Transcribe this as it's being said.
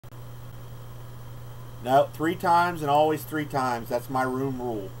No, 3 times and always 3 times. That's my room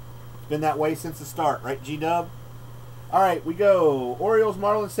rule. It's been that way since the start, right, G-Dub? All right, we go. Orioles,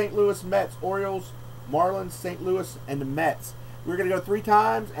 Marlins, St. Louis, Mets. Orioles, Marlins, St. Louis, and the Mets. We're going to go 3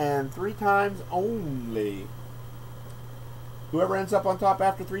 times and 3 times only. Whoever ends up on top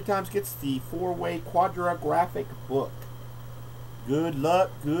after 3 times gets the 4-way quadragraphic book. Good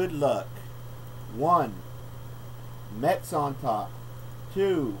luck, good luck. 1, Mets on top.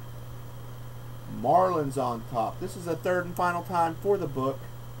 2, Marlins on top. This is the 3rd and final time for the book.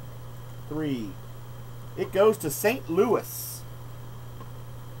 3, it goes to St. Louis.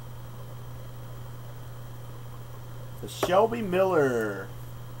 The Shelby Miller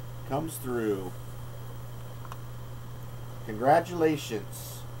comes through.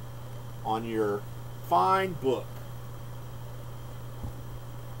 Congratulations on your fine book.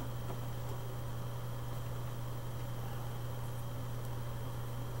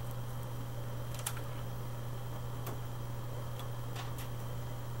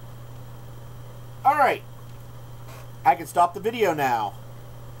 Alright, I can stop the video now.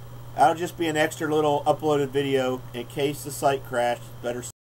 That'll just be an extra little uploaded video in case the site crashed. Better